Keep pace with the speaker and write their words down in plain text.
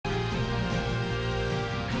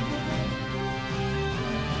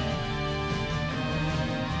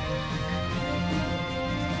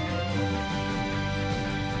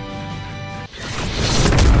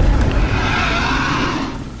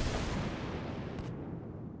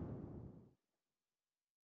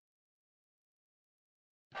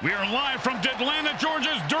We are live from Deadlanta,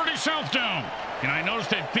 Georgia's dirty South Dome. And I noticed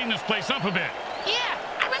they've cleaned this place up a bit. Yeah,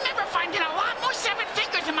 I remember finding a lot more severed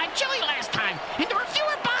fingers in my chili last time. And there were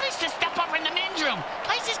fewer bodies to step over in the men's room.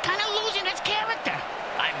 Place is kind of losing its character.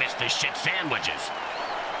 I miss the shit sandwiches.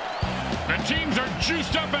 The teams are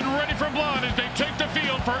juiced up and ready for blood as they take the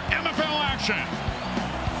field for MFL action.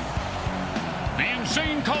 The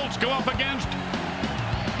Insane Colts go up against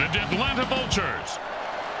the Deadlanta Vultures.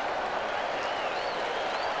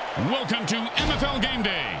 Welcome to MFL Game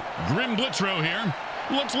Day. Grim Blitzrow here.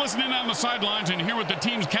 Let's listen in on the sidelines and hear what the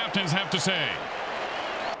team's captains have to say.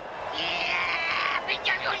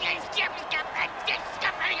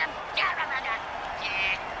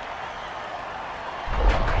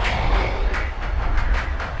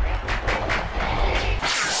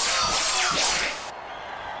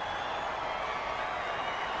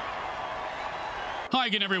 Hi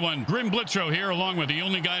again, everyone. Grim Blitzrow here, along with the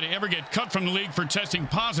only guy to ever get cut from the league for testing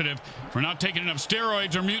positive for not taking enough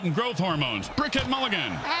steroids or mutant growth hormones. Brickhead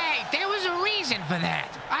Mulligan. Hey, there was a reason for that.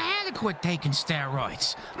 I had to quit taking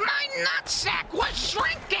steroids. My nutsack was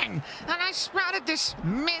shrinking, and I sprouted this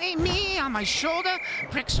mini me on my shoulder.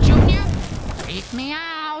 Bricks Jr. freaked me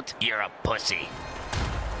out. You're a pussy.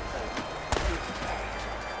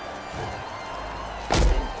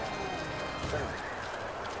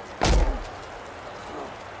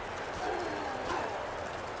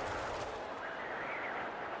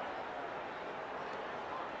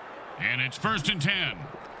 And it's 1st and 10.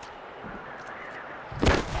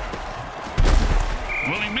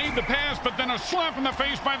 Well, he made the pass, but then a slap in the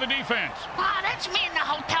face by the defense. Ah, that's me in the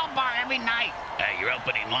hotel bar every night. Hey, your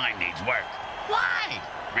opening line needs work. Why?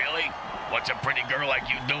 Really? What's a pretty girl like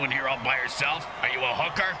you doing here all by herself? Are you a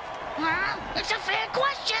hooker? Huh? It's a fair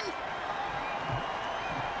question.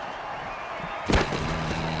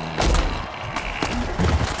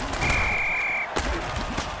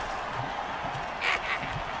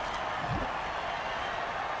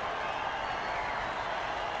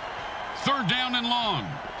 Third down and long.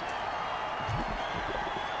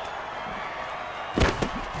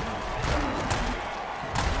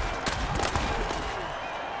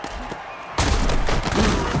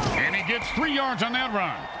 And he gets 3 yards on that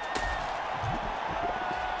run.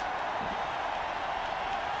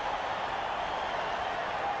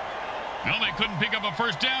 Well, they couldn't pick up a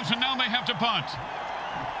first down, so now they have to punt.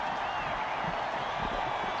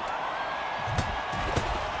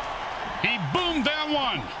 He boomed that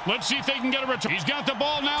one. Let's see if they can get a return. He's got the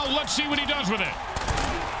ball now. Let's see what he does with it.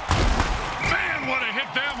 Man, what a hit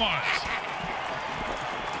that was.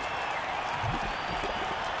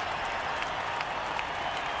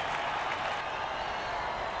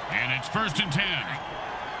 And it's 1st and 10.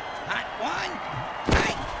 Hot one.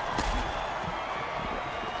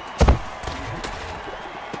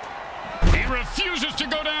 He refuses to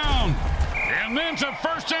go down. And then it's a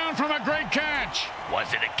first down from a great catch.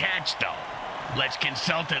 Was it a catch, though? Let's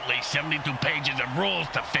consult at least 72 pages of rules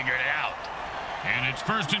to figure it out. And it's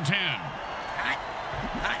 1st and 10. Hot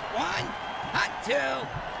one. Hot two.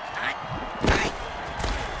 Hot.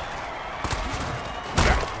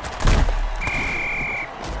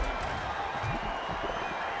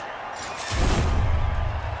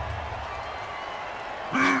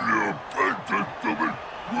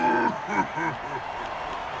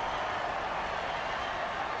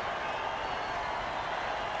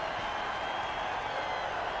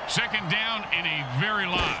 Second down in a very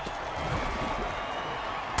lot.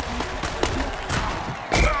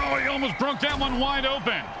 Oh, he almost broke that one wide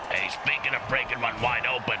open. Hey, speaking of breaking one wide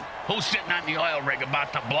open, who's sitting on the oil rig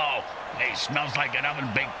about to blow? Hey, smells like an oven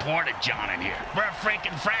baked porta john in here. We're a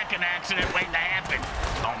freaking fracking accident waiting to happen.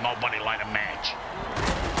 Don't nobody light a match.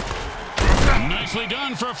 Nicely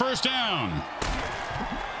done for a first down.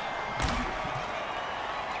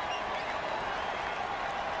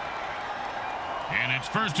 And it's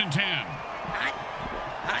 1st and 10.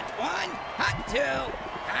 Hot one. Hot two.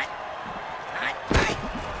 Hot.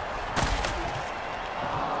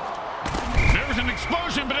 There was an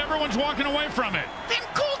explosion, but everyone's walking away from it. Them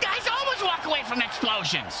cool guys always walk away from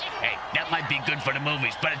explosions. Hey, that might be good for the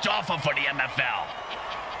movies, but it's awful for the MFL.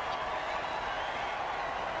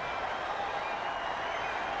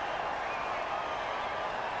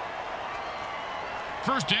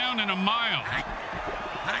 First down in a mile.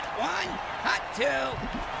 Hot one. Hot two.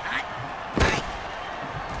 Hot.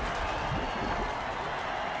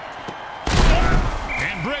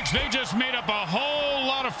 And Bricks, they just made up a whole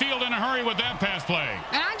lot of field in a hurry with that pass play.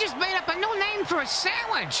 And I just made up a new name for a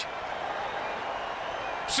sandwich.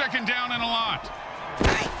 Second down and a lot.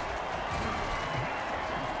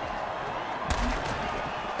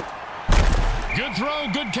 Good throw,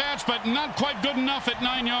 good catch, but not quite good enough at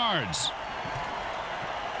 9 yards.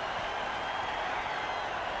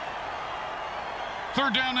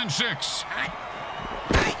 Third down and 6.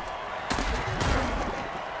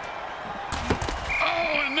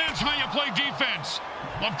 Oh, and that's how you play defense.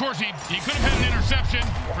 Well, of course, he could have had an interception,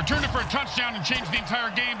 returned it for a touchdown, and changed the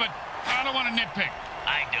entire game, but I don't want to nitpick.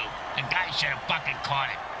 I do. The guy should have fucking caught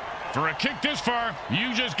it. For a kick this far,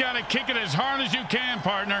 you just got to kick it as hard as you can,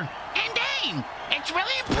 partner. And aim. It's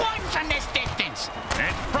really important from this distance.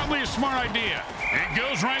 It's probably a smart idea. It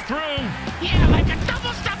goes right through. Yeah, like a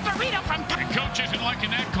double-stuffed burrito from... The coach isn't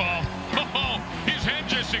liking that call. Oh, his head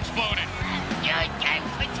just exploded.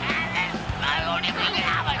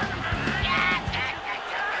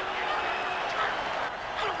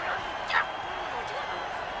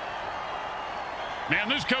 Man,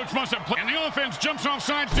 this coach must have played. And the offense jumps off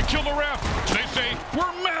sides to kill the ref. They say,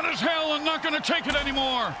 we're mad as hell and not going to take it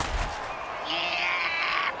anymore.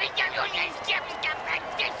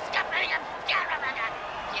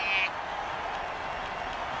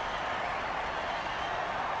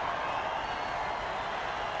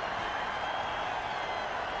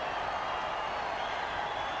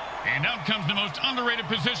 And out comes the most underrated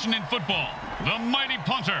position in football, the mighty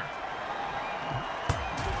punter.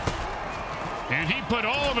 And he put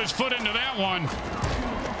all of his foot into that one.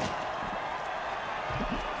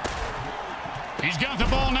 He's got the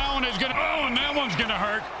ball now and is going to... Oh, and that one's going to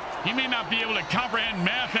hurt. He may not be able to comprehend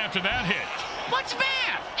math after that hit. What's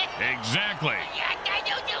math? Exactly.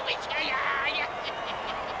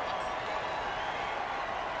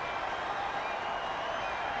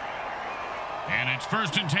 And it's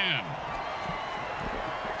 1st and 10.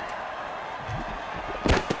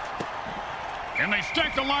 And they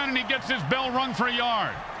stack the line, and he gets his bell rung for a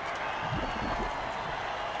yard.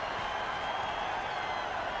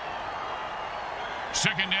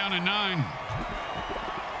 Second down and 9.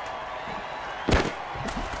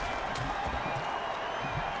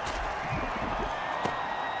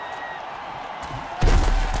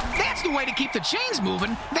 That's the way to keep the chains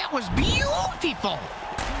moving. That was beautiful.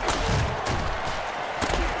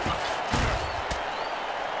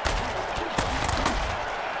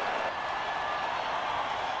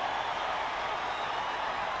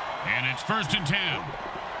 And it's 1st and 10.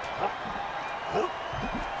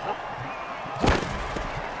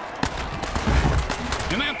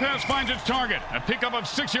 And that pass finds its target. A pickup of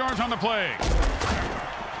 6 yards on the play.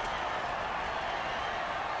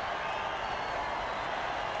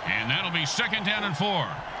 And that'll be 2nd down and 4.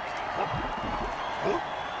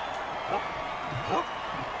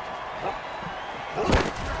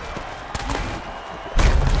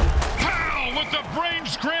 Powell with the brain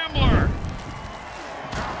scrambler.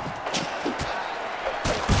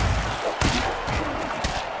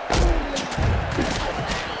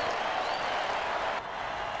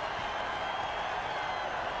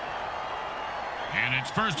 And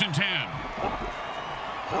it's 1st and 10.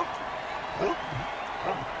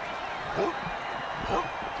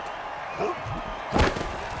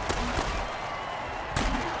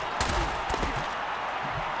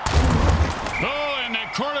 Oh, and the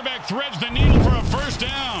quarterback threads the needle for a 1st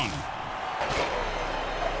down.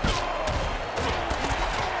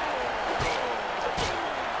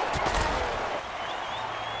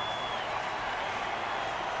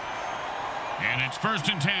 And it's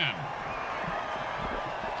 1st and 10.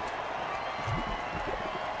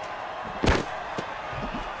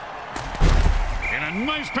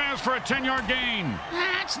 Nice pass for a 10-yard gain.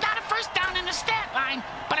 It's not a 1st down in the stat line,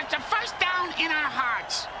 but it's a 1st down in our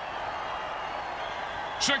hearts.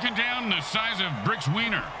 2nd down, the size of Brick's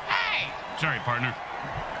wiener. Hey! Sorry, partner.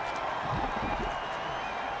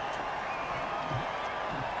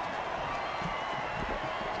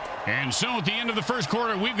 And so at the end of the 1st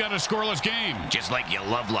quarter, we've got a scoreless game. Just like you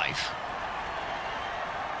love life.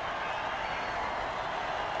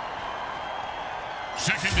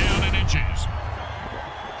 Second down and inches.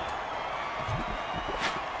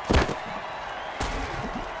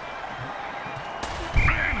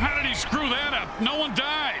 Screw that up. No one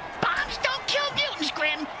died. Bombs don't kill mutants,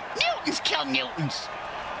 Grim. Mutants kill mutants.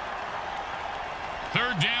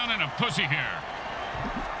 3rd down and a pussy here.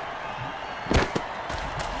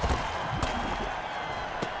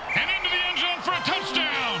 And into the end zone for a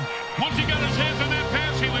touchdown. Once he got his hands on that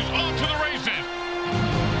pass, he was off to the races.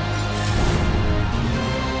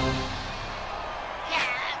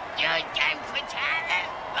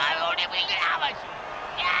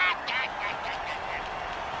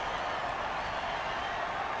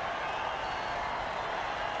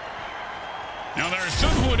 Now, there are some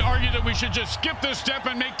who would argue that we should just skip this step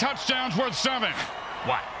and make touchdowns worth 7.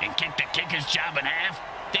 What, and kick the kicker's job in half?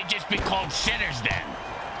 They'd just be called sitters then.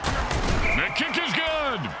 The kick is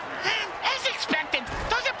good. As expected,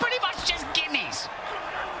 those are pretty much just gimmies.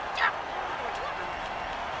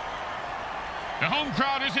 The home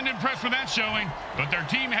crowd isn't impressed with that showing, but their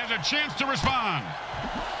team has a chance to respond.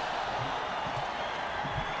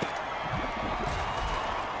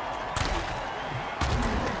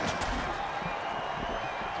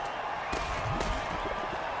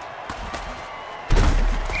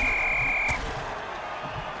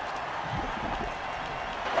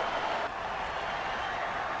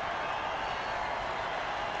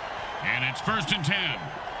 And it's 1st and 10.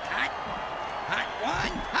 Hot, hot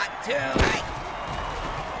one, hot two.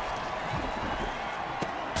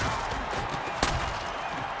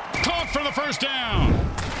 Caught for the first down.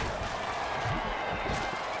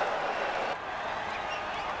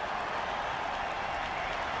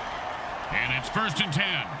 And it's 1st and 10.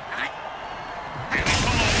 And they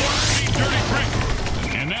call a one-speed dirty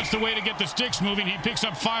trick. And that's the way to get the sticks moving. He picks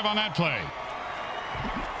up 5 on that play.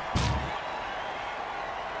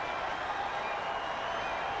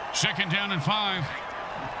 Second down and 5.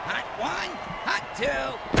 Hot one, hot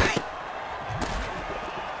two.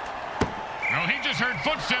 Well, he just heard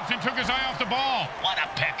footsteps and took his eye off the ball. What a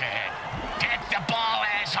peck ahead. Get the ball,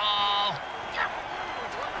 asshole.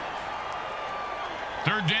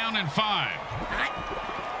 3rd down and 5. Hot,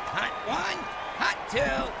 hot one, hot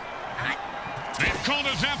two. They've called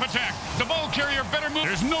a zap attack. The ball carrier better move.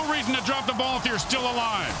 There's no reason to drop the ball if you're still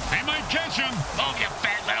alive. They might catch him. Move, you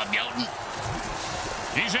fat little mutant.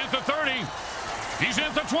 He's at the 30. He's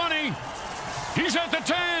at the 20. He's at the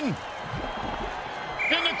 10.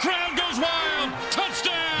 And the crowd goes wild.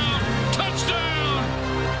 Touchdown! Touchdown!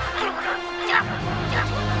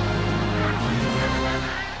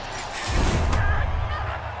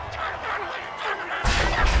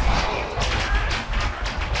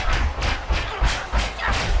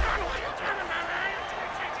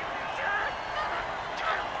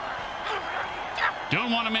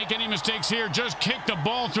 Don't want to make any mistakes here. Just kick the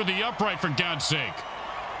ball through the upright, for God's sake.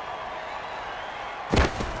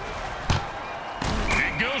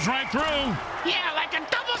 It goes right through. Yeah, like a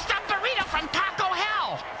double-stuffed burrito from Taco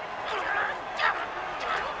Hell.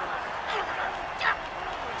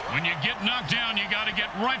 When you get knocked down, you got to get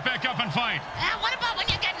right back up and fight. What about when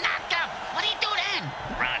you get knocked up? What do you do then?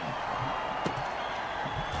 Run.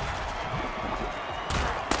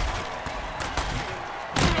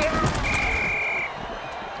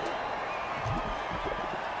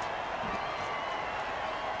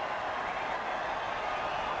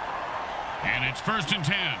 And it's 1st and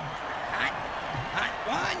 10. Hot,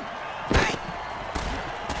 hot one,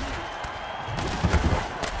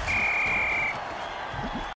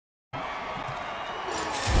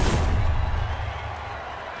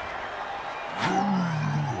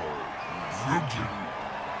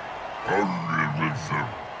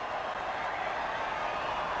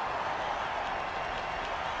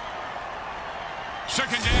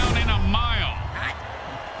 Second down in a mile. hot,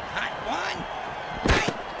 hot one.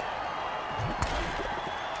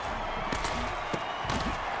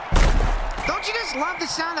 Don't you just love the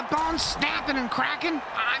sound of bones snapping and cracking?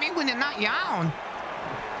 I mean, when they're not your own.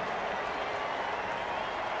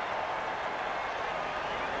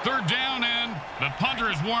 3rd down, and the punter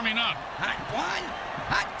is warming up. Hot one,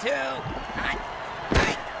 hot two, hot.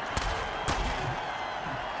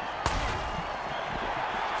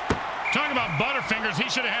 Talk about Butterfingers. He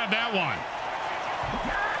should have had that one.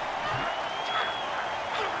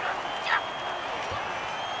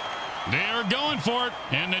 They are going for it,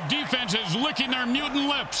 and the defense is licking their mutant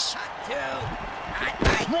lips. Hot two, hot.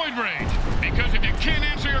 Roid rage. Because if you can't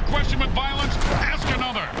answer your question with violence, ask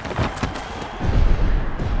another.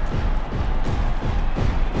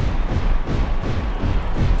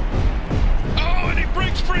 Oh, and he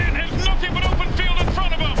breaks free and has nothing but open field in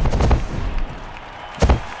front of him.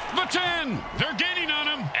 The 10. They're gaining on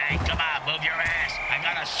him. Hey, come on, move your ass. I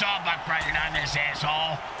got a sawbuck riding on this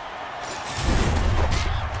asshole.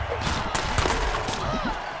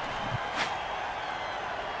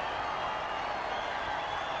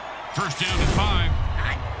 First down and 5.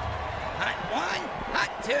 Hot, hot one,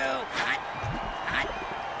 hot two, hot, hot,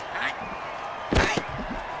 hot.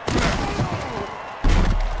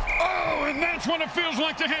 Oh, and that's what it feels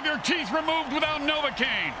like to have your teeth removed without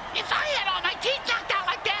Novocaine. If I had all my teeth knocked out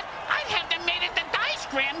like that, I'd have them made at the dice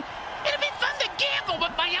grim. It'd be fun to gamble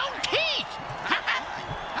with my own teeth.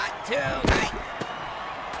 Hot two, hot.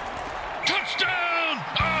 Touchdown!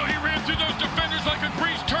 Oh, he ran through those defenders like a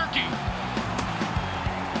greased turkey.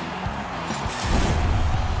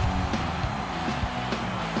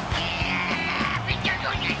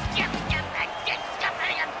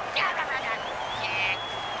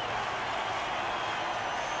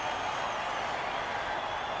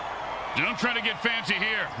 Don't try to get fancy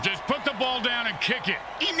here. Just put the ball down and kick it.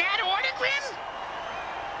 In that order, Grim?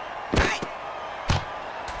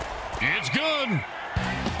 It's good.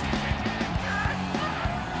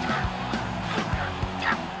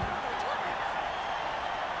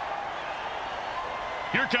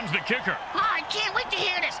 Here comes the kicker. Oh, I can't wait to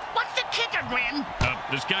hear this. What's the kicker, Grim?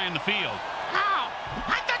 This guy in the field. Oh,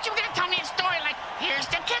 I thought you were going to tell me a story like, here's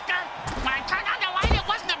the kicker. When I turned on the light, it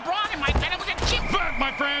wasn't a broad in my bed, it was a chip. That,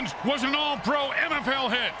 my friends, was an all-pro MFL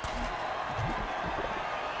hit.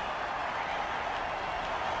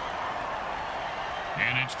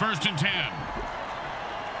 And it's 1st and 10.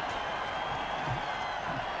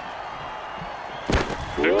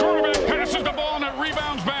 The quarterback passes the ball and it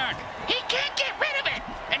rebounds back. He can't get rid of it.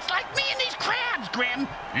 It's like me and these crabs, Grim.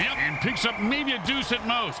 Yep, and picks up maybe a deuce at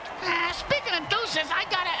most. Speaking of deuces, I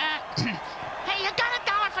got a, hey, you got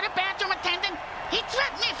 $1 for the bathroom attendant? He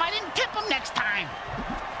threatened me if I didn't tip him next time.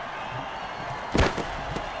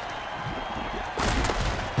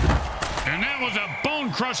 And that was a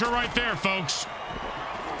bone crusher right there, folks.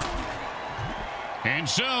 And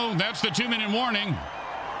so, that's the 2-minute warning.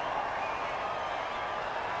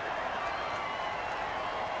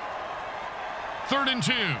 Third and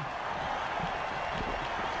 2. I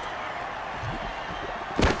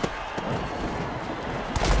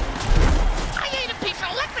ate a piece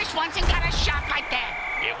of licorice once and got a shot like that.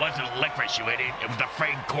 It wasn't licorice, you idiot. It was the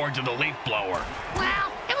frayed cords of the leaf blower.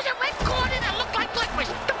 Well, it was a red cord and it looked like licorice.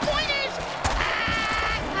 The point is,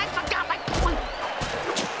 I forgot my point.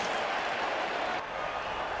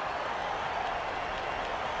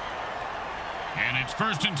 And it's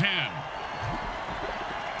 1st and 10.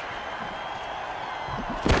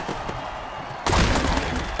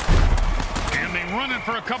 And they run it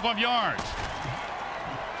for a couple of yards.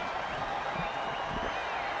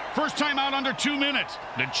 First time out under 2 minutes.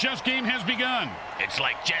 The chess game has begun. It's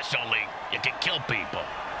like chess, only you can kill people.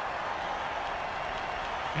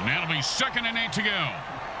 And that'll be 2nd and 8 to go.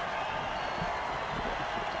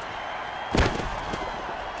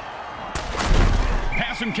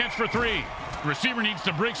 Pass and catch for 3. Receiver needs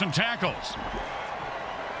to break some tackles.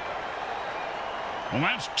 Well,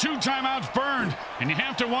 that's 2 timeouts burned. And you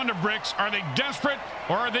have to wonder, Bricks, are they desperate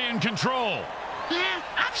or are they in control? Yeah,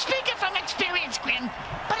 I'm speaking from experience, Grim,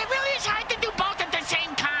 but it really is hard to do both at the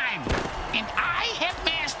same time. And I have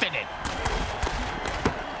mastered it.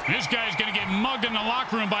 This guy's going to get mugged in the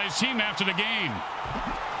locker room by his team after the game.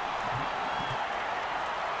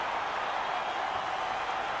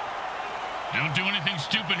 Don't do anything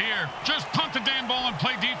stupid here. Just punt the damn ball and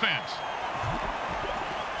play defense.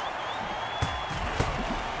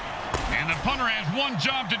 And the punter has one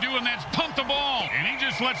job to do, and that's punt the ball. And he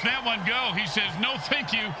just lets that one go. He says, no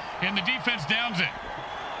thank you, and the defense downs it.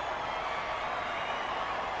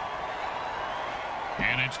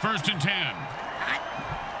 And it's 1st and 10. Hot.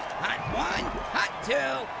 Hot 1. Hot 2.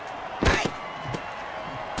 Hot.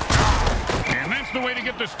 And that's the way to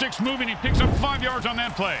get the sticks moving. He picks up 5 yards on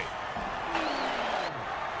that play.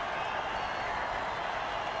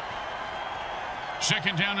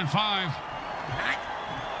 Second down and 5. Hot.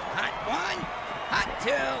 Hot 1. Hot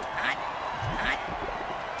 2. Hot. Hot.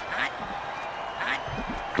 Hot. Hot.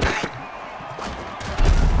 Hot.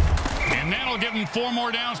 And that'll give them 4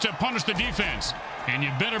 more downs to punish the defense. And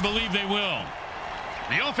you better believe they will.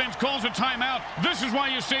 The offense calls a timeout. This is why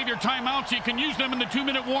you save your timeouts. You can use them in the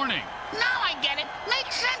 2-minute warning. Now I get it.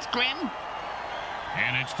 Makes sense, Grim.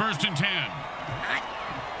 And it's 1st and 10. Hot.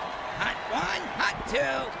 Hot 1. Hot 2.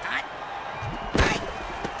 Hot.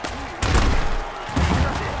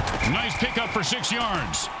 Nice pickup for 6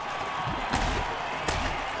 yards.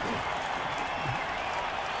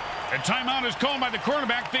 A timeout is called by the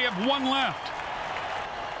quarterback. They have 1 left.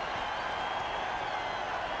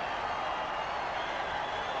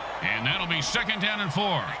 And that'll be 2nd down and 4.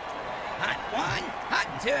 Hot 1. Hot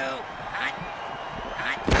 2. Hot.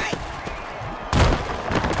 Hot. Hot.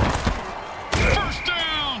 First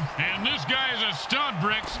down. And this guy is a stud,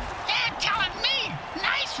 Bricks. They're telling me.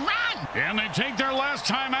 Nice run. And they take their last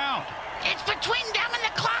time out. It's between them and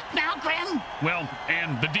the clock now, Grim. Well,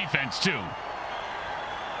 and the defense, too.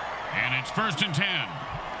 And it's 1st and 10.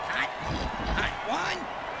 Hot. Hot 1.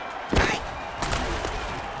 Hot.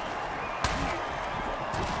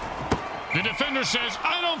 The defender says,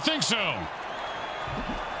 I don't think so.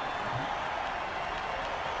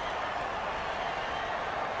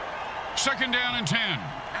 Second down and 10.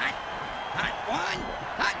 Hot. Hot 1.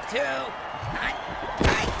 Hot 2. Hot.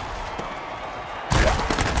 Hot.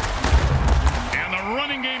 And the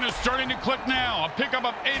running game is starting to click now. A pickup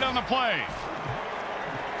of 8 on the play.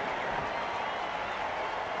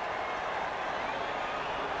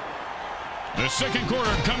 The second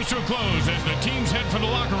quarter comes to a close as the teams head for the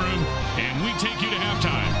locker room, and we take you to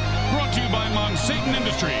halftime. Brought to you by Monsatan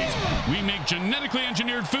Industries. We make genetically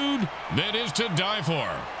engineered food that is to die for.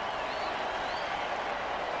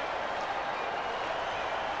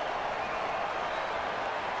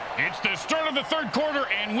 It's the start of the third quarter,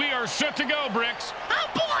 and we are set to go, Bricks. Oh,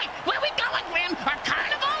 boy! Where we going, Grim? A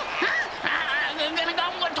carnival? Huh? I'm gonna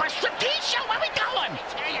go to a striptease show. Where we going?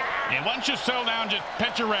 Yeah, why don't you settle down, just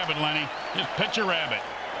pet your rabbit, Lenny. Just pet your rabbit.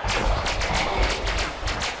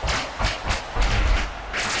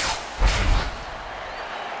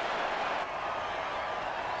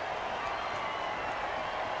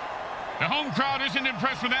 The home crowd isn't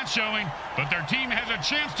impressed with that showing, but their team has a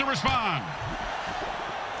chance to respond.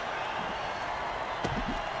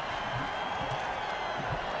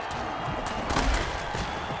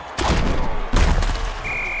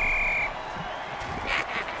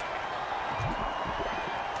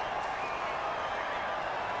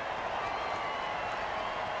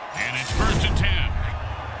 And it's 1st and 10.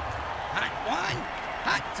 Hot 1,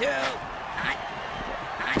 hot 2, hot.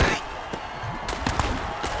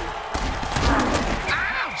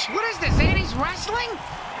 Ouch! What is this, 80s wrestling?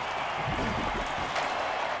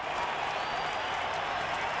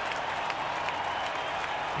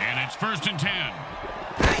 And it's 1st and 10.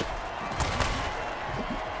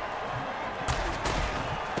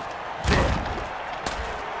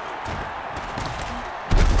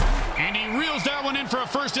 And he reels that one in for a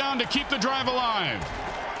first down to keep the drive alive.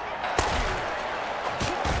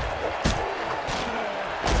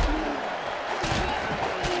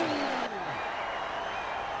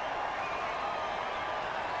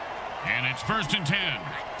 And it's 1st and 10.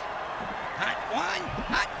 Hot 1,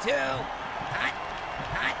 hot 2, hot.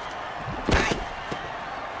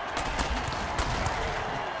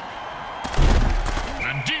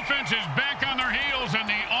 The defense is back on their heels, and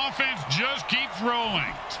the offense just keeps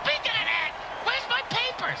rolling. Speaking of that, where's my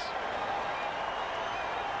papers?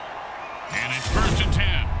 And it's 1st and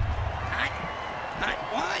 10. Hot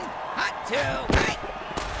 1, hot 2,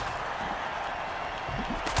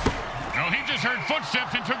 No, he just heard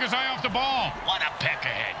footsteps and took his eye off the ball. What a pick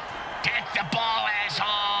ahead. Get the ball,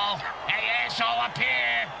 asshole. Hey, asshole, up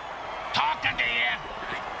here. Talking to you.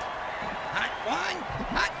 Hot 1,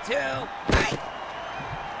 hot 2,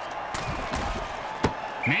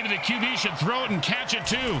 Maybe the QB should throw it and catch it,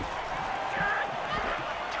 too.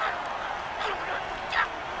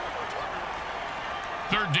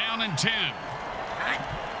 Third down and 10.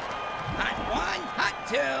 Hot 1, hot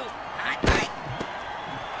 2, hot.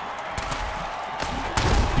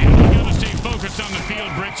 You got to stay focused on the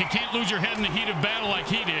field, Bricks. You can't lose your head in the heat of battle like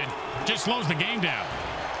he did. Just slows the game down.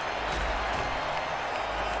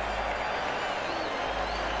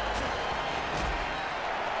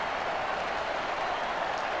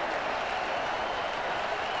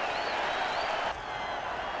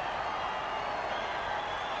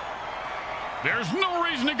 There's no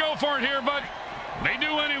reason to go for it here, but they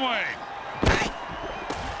do anyway.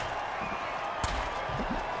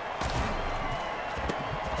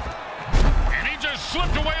 And he just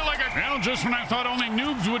slipped away like a... Well, just when I thought only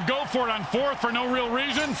noobs would go for it on 4th for no real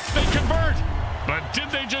reason, they convert. But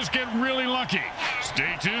did they just get really lucky?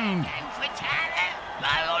 Stay tuned.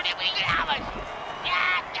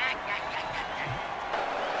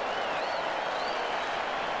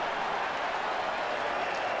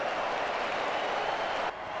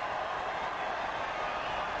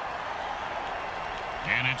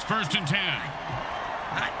 And it's 1st and 10.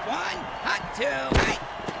 Hot 1, hot 2,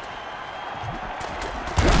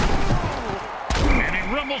 And he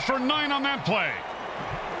rumbles for 9 on that play.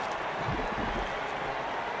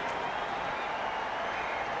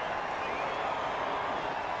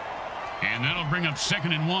 And that'll bring up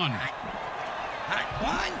 2nd and 1. Hot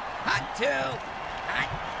 1, hot 2, hot.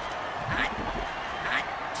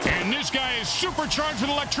 And this guy is supercharged with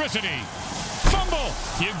electricity. Fumble!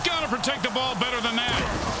 You gotta protect the ball better than that.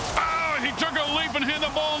 Oh, he took a leap and had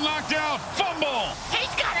the ball knocked out. Fumble!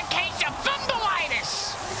 He's got a case of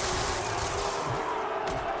fumbleitis.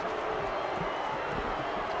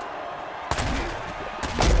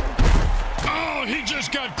 Oh, he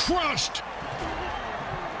just got crushed.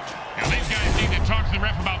 Now, these guys need to talk to the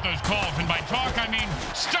ref about those calls, and by talk, I mean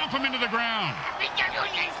stomp him into the ground.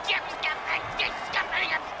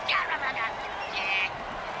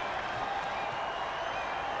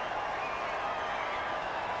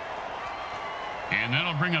 And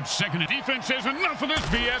that'll bring up 2nd. Defense says enough of this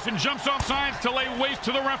BS and jumps off sides to lay waste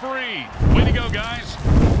to the referee. Way to go, guys.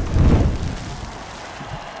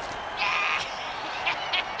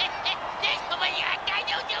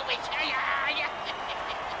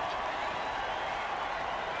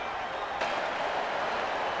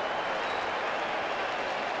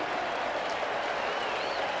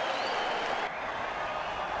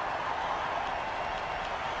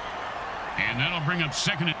 that'll bring up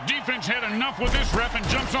second. Defense had enough with this rep and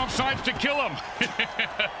jumps off sides to kill him.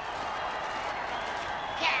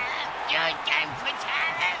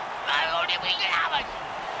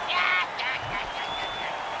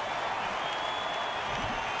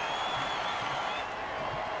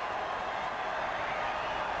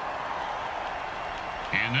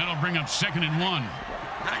 And that'll bring up second and 1.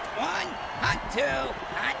 Hot 1, hot 2,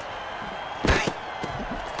 hot.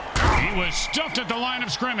 He was stuffed at the line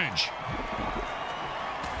of scrimmage.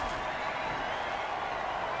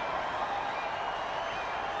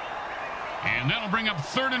 And that'll bring up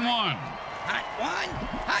third and 1. Hot 1,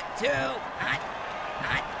 hot 2, hot,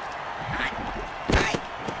 hot, hot, hot.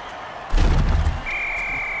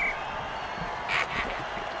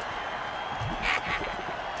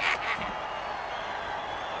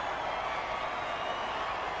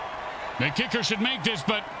 The kicker should make this,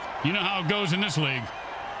 but you know how it goes in this league.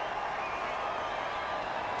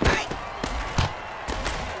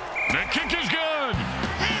 The kick is good.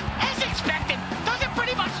 As expected, those are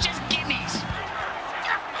pretty much just gimmies.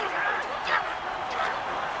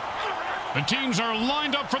 The teams are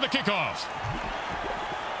lined up for the kickoff.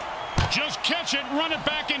 Just catch it, run it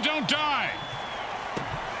back, and don't die.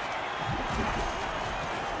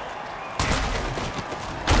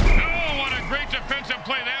 Oh, what a great defensive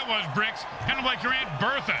play that was, Bricks. Kind of like your Aunt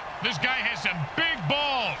Bertha. This guy has some big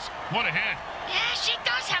balls. What a hit. Yeah, she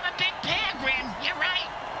does have a big pair, Grim. You're right.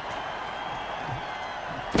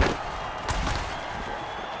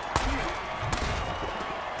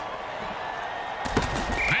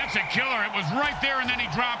 That's a killer. It was right there, and then he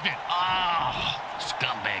dropped it. Oh,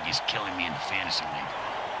 scumbag is killing me in the fantasy league.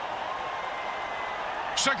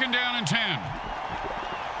 Second down and 10.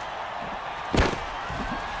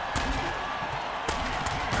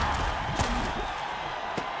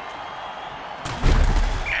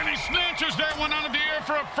 And he snatches that one out of the air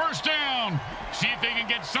for a first down. See if they can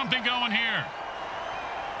get something going here.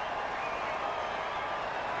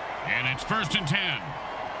 And it's first and 10.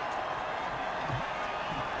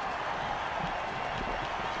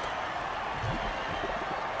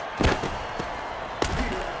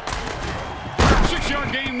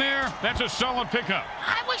 Six-yard gain there. That's a solid pickup.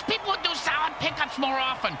 I wish people would do solid pickups more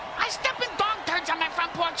often. I step in dog turds on my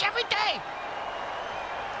front porch every day.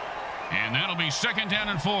 And that'll be second down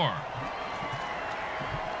and 4.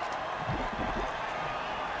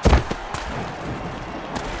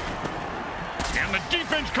 And the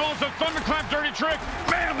defense calls the thunderclap dirty trick.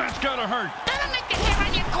 Man, that's gotta hurt. That'll make the hair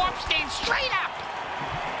on your corpse stand straight up.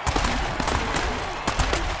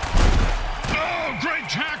 Oh, great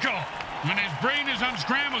tackle. When his brain is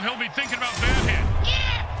unscrambled, he'll be thinking about that hit.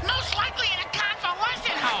 Yeah, most likely in a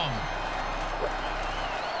convalescent home.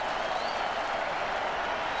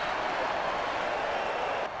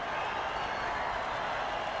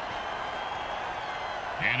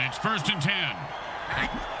 And it's first and 10. Hot,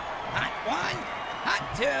 hot 1, hot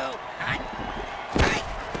 2, hot, hot.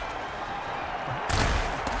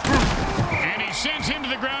 And he sends him to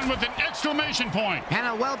the ground with an exclamation point. And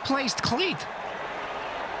a well-placed cleat.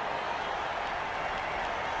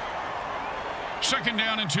 Second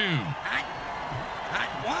down and 2. Hot, hot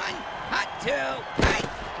 1, hot 2, hot.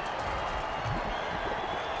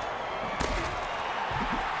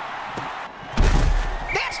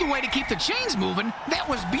 That's the way to keep the chains moving. That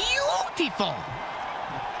was beautiful.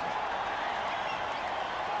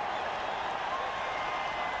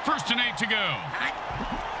 First and 8 to go. Hot,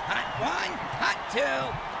 hot 1, hot 2,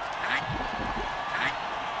 hot, hot,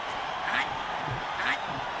 hot, hot,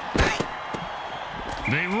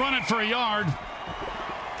 hot. They run it for a yard.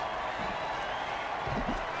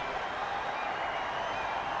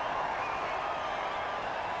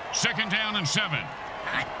 Second down and 7.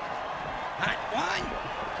 Hot, hot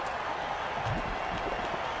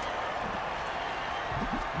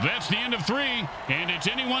 1. That's the end of 3, and it's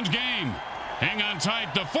anyone's game. Hang on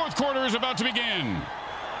tight. The fourth quarter is about to begin.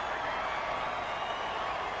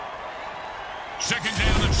 Second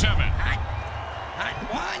down and 7. Hot, hot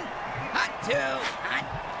 1, hot 2, hot,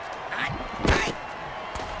 hot, hot.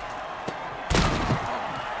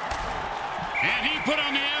 And he put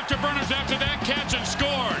on the afterburners after that catch and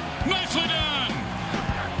scored. Nicely done.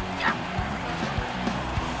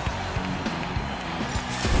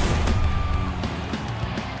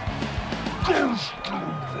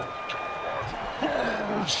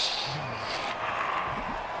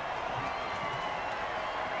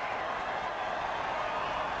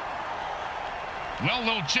 Well,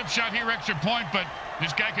 little chip shot here, extra point, but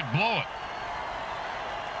this guy could blow it.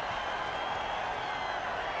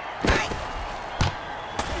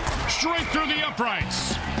 Straight through the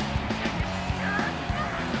uprights.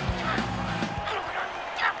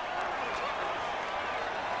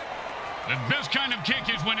 The best kind of kick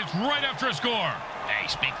is when it's right after a score. Hey,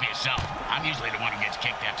 speak for yourself. I'm usually the one who gets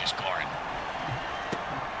kicked after scoring.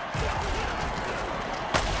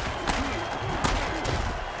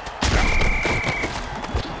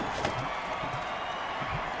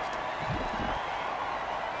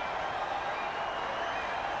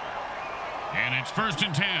 And it's 1st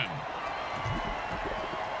and 10.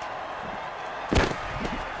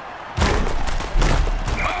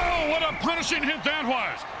 Oh, what a punishing hit that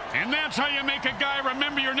was. And that's how you make a guy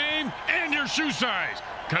remember your name and your shoe size,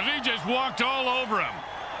 because he just walked all over him.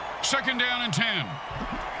 2nd down and 10.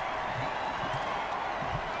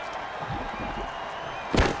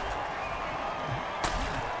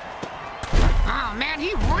 Oh, man,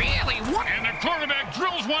 he really won. And the quarterback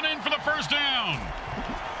drills one in for the 1st down.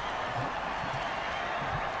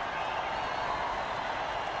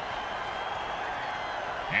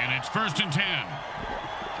 And it's 1st and 10.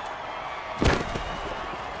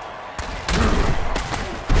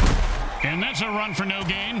 And that's a run for no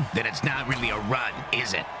gain. Then it's not really a run,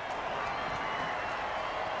 is it?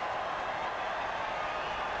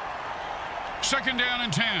 Second down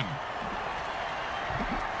and 10.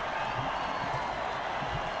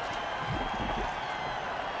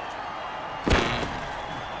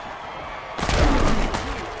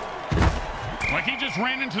 Like he just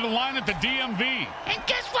ran into the line at the DMV. And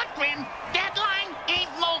guess what, Grim? That line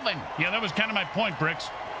ain't moving. Yeah, that was kind of my point, Bricks.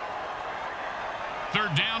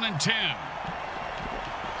 3rd down and 10.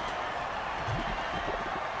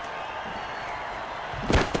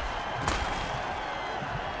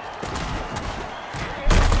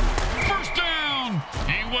 First down.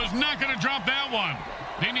 He was not going to drop that one.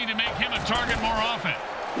 They need to make him a target more often.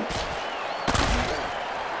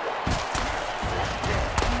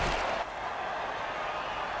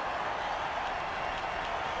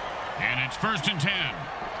 And it's 1st and 10.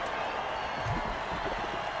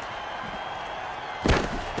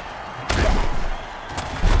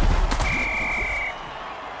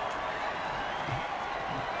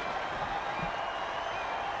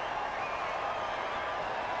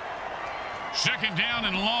 Second down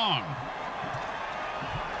and long.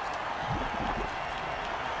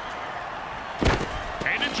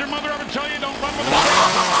 Hey, didn't your mother ever tell you don't run with the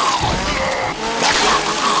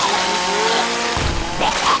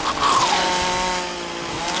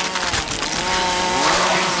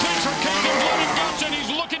His cleats are caked in blood and guts, and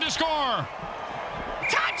he's looking to score.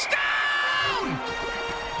 Touchdown!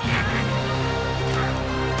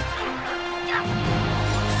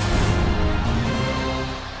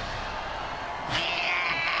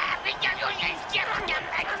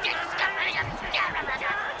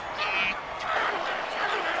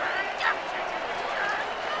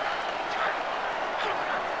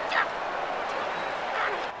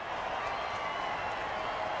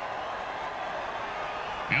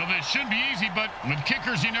 You know, this should be easy, but with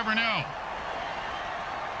kickers, you never know.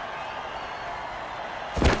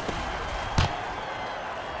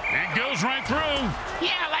 It goes right through.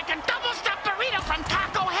 Yeah, like a double-stuffed burrito from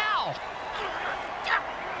Taco Hell.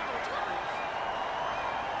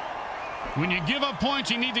 When you give up points,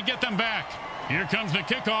 you need to get them back. Here comes the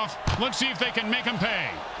kickoff. Let's see if they can make them pay.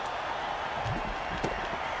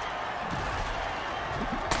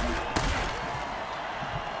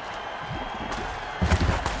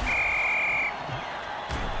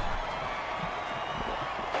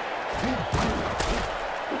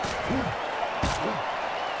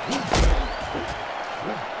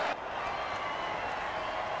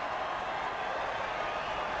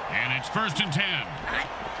 And it's 1st and 10. Hot.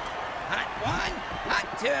 Hot 1. Hot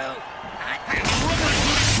 2. Hot.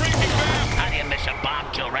 How do you miss a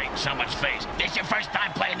bomb kill right in someone's face? This your first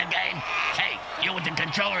time playing the game? Hey, you with the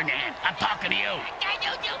controller in your hand. I'm talking to you.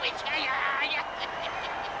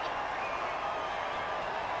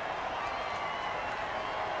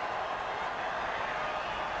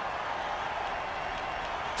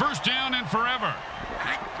 First down and forever.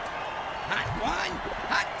 Hot. Hot 1.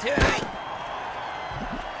 Hot 2.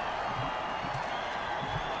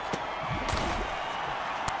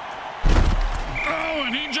 Oh,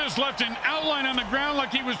 and he just left an outline on the ground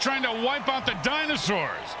like he was trying to wipe out the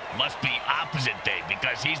dinosaurs. Must be opposite day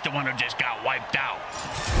because he's the one who just got wiped out.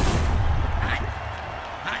 Hot.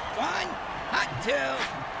 Hot 1. Hot 2.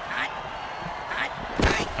 Hot. Hot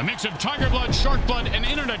 3. A mix of tiger blood, shark blood, and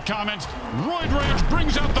internet comments. Roid Rage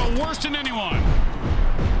brings out the worst in anyone.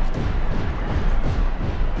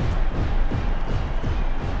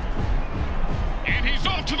 And he's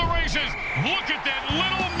off to the races. Look at that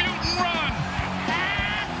little mutant run.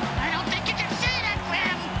 I don't think you can say that,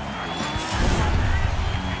 Grim.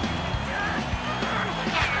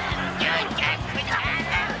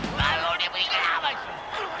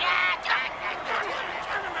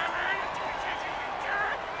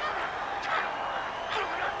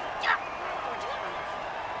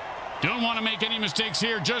 want to make any mistakes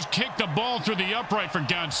here. Just kick the ball through the upright, for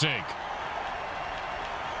God's sake.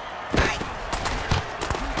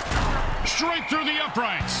 Straight through the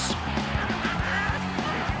uprights.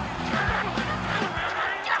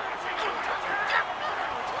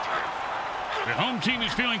 The home team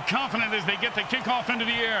is feeling confident as they get the kickoff into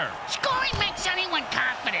the air. Scoring makes anyone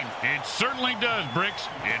confident. It certainly does, Bricks.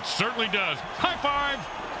 It certainly does. High five.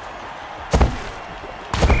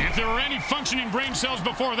 If there were any functioning brain cells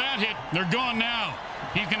before that hit, they're gone now.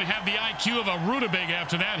 He's going to have the IQ of a rutabaga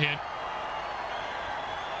after that hit.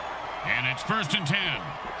 And it's 1st and 10.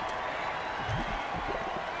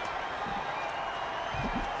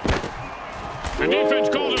 The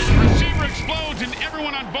defense calls it. The receiver explodes, and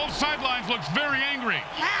everyone on both sidelines looks very angry.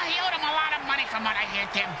 Yeah, he owed him a lot of money from what I hear,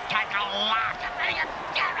 Tim. Like a lot. Yeah.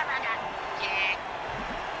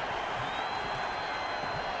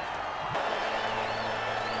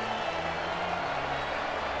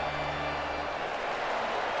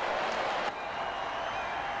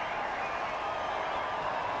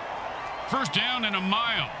 First down and a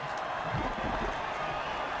mile.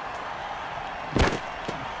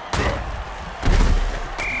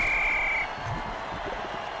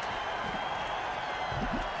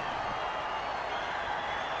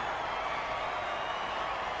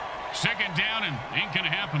 Second down, and ain't gonna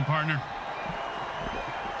happen, partner.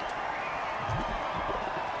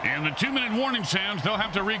 And the 2-minute warning sounds. They'll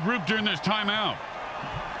have to regroup during this timeout.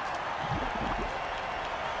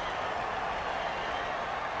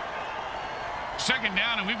 Second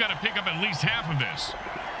down, and we've got to pick up at least half of this.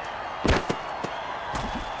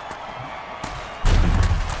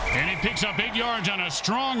 And he picks up 8 yards on a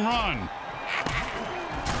strong run.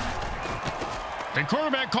 The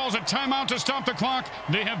quarterback calls a timeout to stop the clock.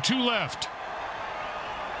 They have 2 left.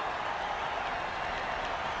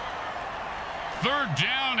 Third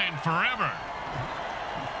down and forever.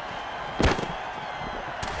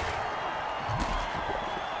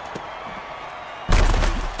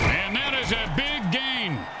 And that is a big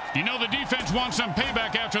gain. You know the defense wants some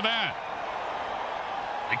payback after that.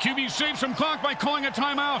 The QB saves some clock by calling a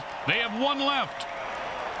timeout. They have 1 left.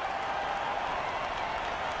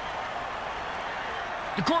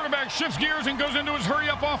 The quarterback shifts gears and goes into his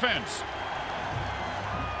hurry-up offense.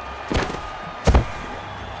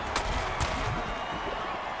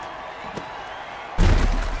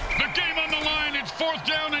 The game on the line. It's 4th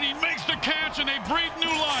down, and he makes the catch, and they breathe new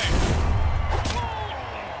life.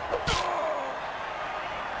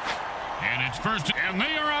 And it's first, and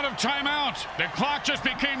they are out of timeout. The clock just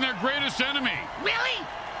became their greatest enemy. Really?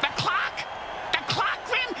 The clock? The clock,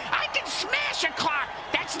 Grim? I can smash a clock.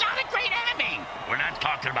 That's not a great enemy. We're not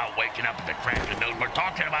talking about waking up at the crack of noon. We're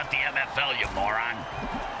talking about the MFL, you moron.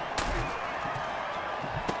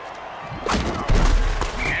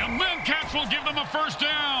 And then Cats will give them a first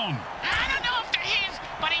down. I don't know if they're his,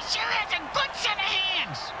 but he sure has a good set of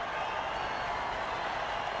hands.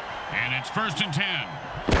 And it's 1st and 10.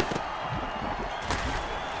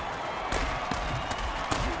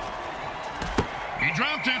 He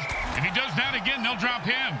dropped it. If he does that again, they'll drop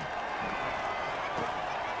him.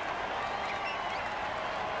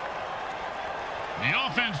 The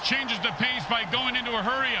offense changes the pace by going into a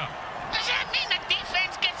hurry-up. Does that mean the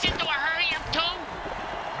defense gets into a hurry-up too?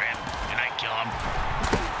 Grim, can I kill him?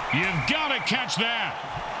 You've got to catch that.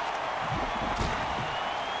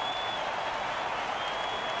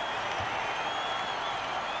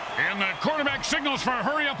 And the quarterback signals for a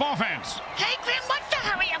hurry-up offense. Hey, Grim, what's the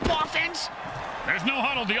hurry-up offense? There's no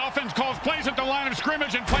huddle. The offense calls plays at the line of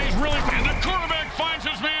scrimmage and plays really... And the quarterback finds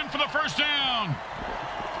his man for the first down.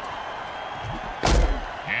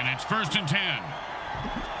 And it's 1st and 10.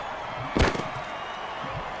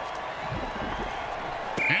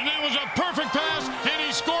 And that was a perfect pass, and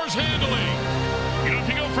he scores handily. You know, if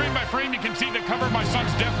you go frame by frame, you can see the cover of my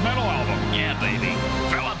son's death metal album. Yeah, baby.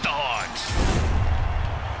 Fill up the horns.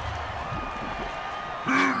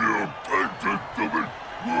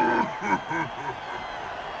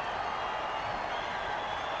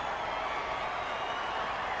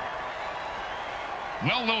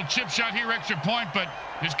 Well, little chip shot here, extra point, but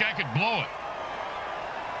this guy could blow it.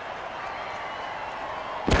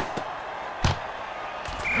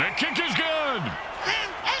 The kick is good.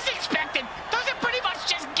 As expected, those are pretty much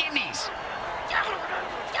just gimmies.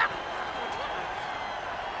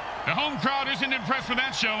 The home crowd isn't impressed with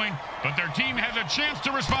that showing, but their team has a chance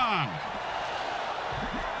to respond.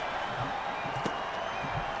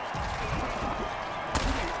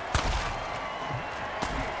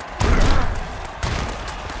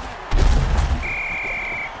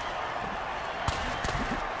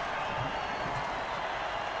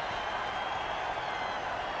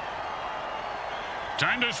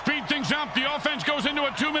 Time to speed things up. The offense goes into a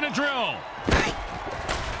 2-minute drill.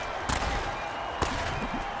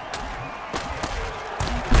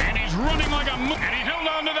 And he's running like a and he held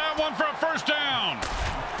on to that one for a first down.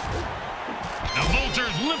 The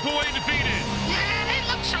Vultures limp away defeated. Yeah, they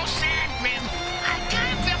look so sad, Grim. I kind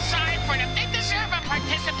of feel sorry for them. They deserve a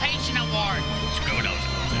participation award. Screw those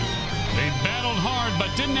losers. They battled hard,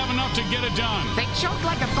 but didn't have enough to get it done. They choked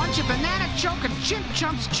like a bunch of banana-choking chimp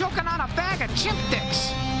chumps choking on a bag of chimp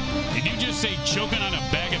dicks. Did you just say choking on a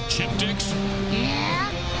bag of chimp dicks?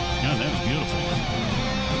 Yeah? Yeah, that was beautiful.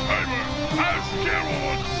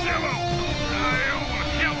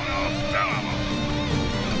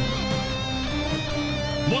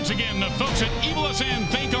 Once again, the folks at Evil SN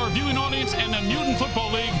thank our viewing audience and the Mutant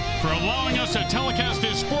Football League for allowing us to telecast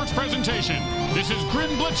this sports presentation. This is Grim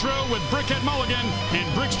Blitzrow with Brickhead Mulligan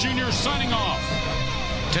and Bricks Jr. signing off.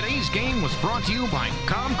 Today's game was brought to you by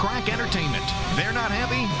Comcrack Entertainment. They're not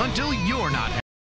happy until you're not happy.